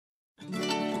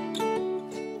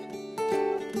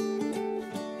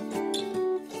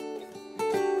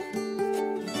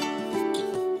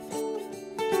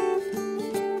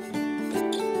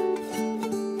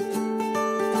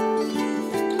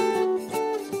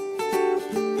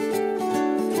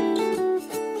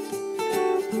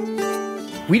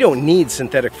We don't need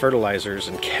synthetic fertilizers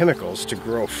and chemicals to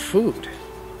grow food.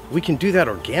 We can do that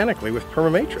organically with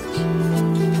PermaMatrix.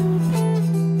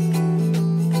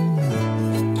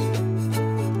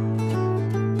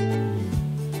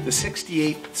 The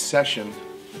 68th session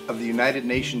of the United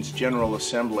Nations General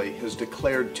Assembly has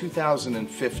declared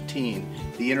 2015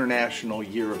 the International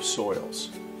Year of Soils.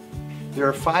 There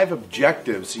are 5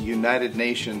 objectives the United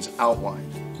Nations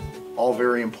outlined, all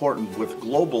very important with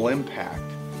global impact,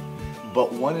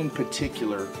 but one in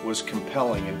particular was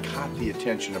compelling and caught the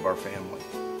attention of our family.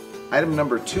 Item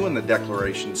number 2 in the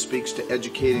declaration speaks to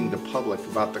educating the public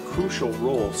about the crucial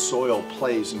role soil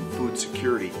plays in food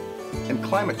security and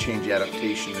climate change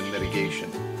adaptation and mitigation.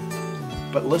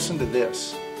 But listen to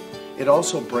this. It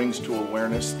also brings to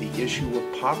awareness the issue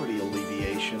of poverty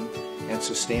alleviation and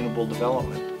sustainable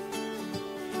development.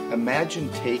 Imagine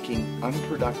taking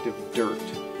unproductive dirt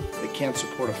that can't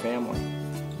support a family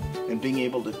and being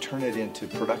able to turn it into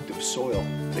productive soil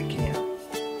that can.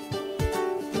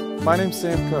 My name's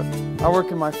Sam Cook. I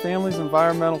work in my family's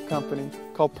environmental company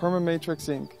called PermaMatrix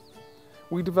Inc.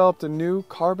 We developed a new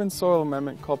carbon soil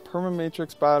amendment called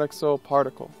PermaMatrix Biotic Soil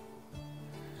Particle.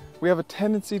 We have a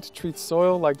tendency to treat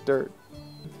soil like dirt.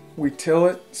 We till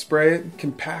it, spray it,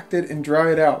 compact it, and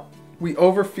dry it out. We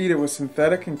overfeed it with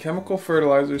synthetic and chemical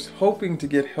fertilizers, hoping to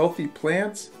get healthy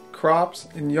plants, crops,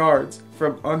 and yards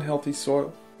from unhealthy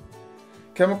soil.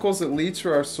 Chemicals that leach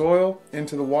through our soil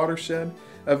into the watershed,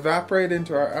 evaporate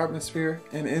into our atmosphere,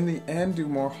 and in the end do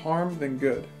more harm than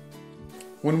good.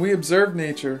 When we observed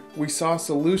nature, we saw a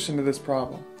solution to this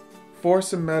problem.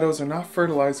 Forests and meadows are not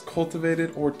fertilized,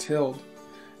 cultivated, or tilled.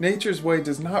 Nature's way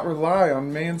does not rely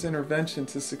on man's intervention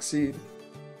to succeed.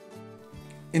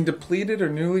 In depleted or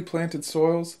newly planted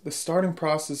soils, the starting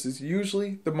process is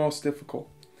usually the most difficult.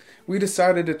 We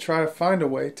decided to try to find a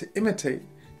way to imitate,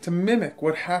 to mimic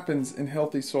what happens in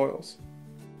healthy soils.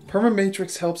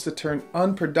 PermaMatrix helps to turn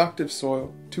unproductive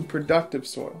soil to productive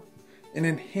soil and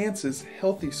enhances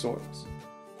healthy soils.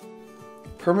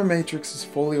 PermaMatrix is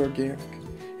fully organic.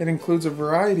 It includes a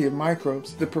variety of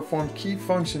microbes that perform key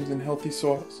functions in healthy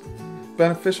soils.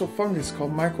 Beneficial fungus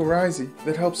called mycorrhizae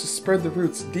that helps to spread the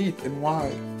roots deep and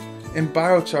wide. And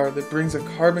biochar that brings a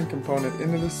carbon component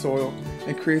into the soil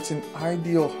and creates an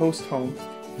ideal host home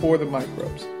for the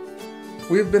microbes.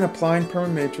 We have been applying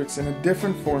PermaMatrix in a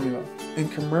different formula in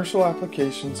commercial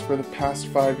applications for the past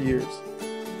 5 years.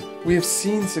 We have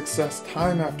seen success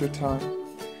time after time.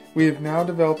 We have now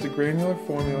developed a granular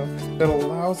formula that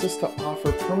allows us to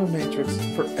offer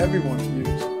PermaMatrix for everyone to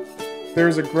use. There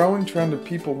is a growing trend of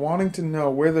people wanting to know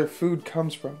where their food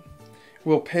comes from.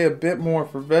 We'll pay a bit more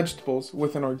for vegetables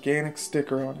with an organic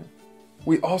sticker on it.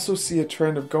 We also see a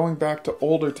trend of going back to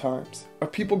older times,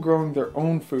 of people growing their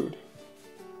own food.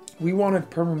 We wanted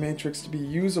PermaMatrix to be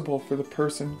usable for the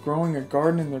person growing a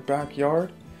garden in their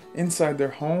backyard, inside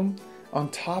their home, on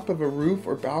top of a roof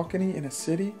or balcony in a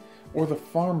city, or the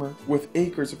farmer with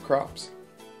acres of crops.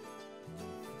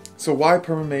 So why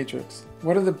PermaMatrix?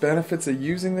 What are the benefits of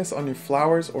using this on your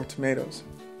flowers or tomatoes?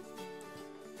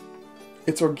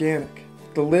 It's organic.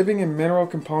 The living and mineral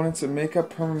components that make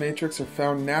up PermaMatrix are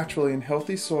found naturally in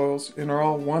healthy soils and are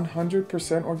all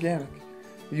 100% organic.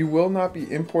 You will not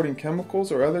be importing chemicals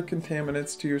or other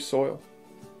contaminants to your soil.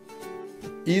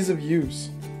 Ease of use.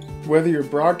 Whether you're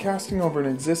broadcasting over an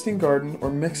existing garden or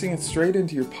mixing it straight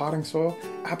into your potting soil,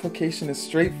 application is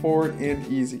straightforward and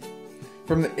easy.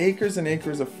 From the acres and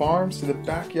acres of farms to the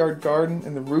backyard garden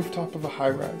and the rooftop of a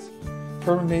high-rise,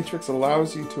 PermaMatrix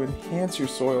allows you to enhance your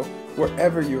soil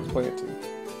wherever you're planting.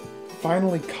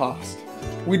 Finally, cost.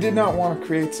 We did not want to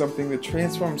create something that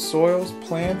transforms soils,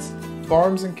 plants,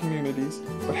 farms, and communities,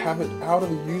 but have it out of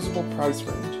a usable price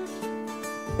range.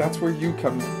 That's where you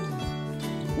come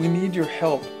in. We need your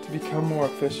help to become more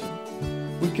efficient.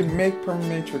 We can make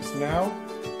PermaMatrix now,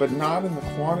 but not in the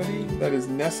quantity that is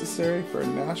necessary for a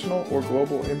national or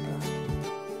global impact.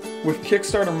 With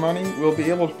Kickstarter money, we'll be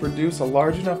able to produce a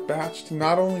large enough batch to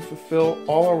not only fulfill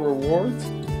all our rewards,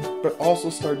 but also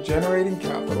start generating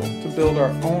capital to build our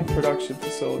own production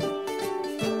facility.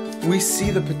 We see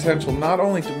the potential not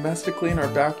only domestically in our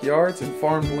backyards and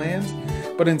farmed lands,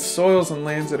 but in soils and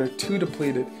lands that are too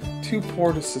depleted, too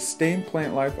poor to sustain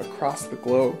plant life across the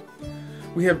globe.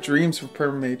 We have dreams for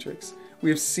PermaMatrix. We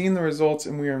have seen the results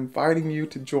and we are inviting you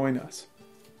to join us.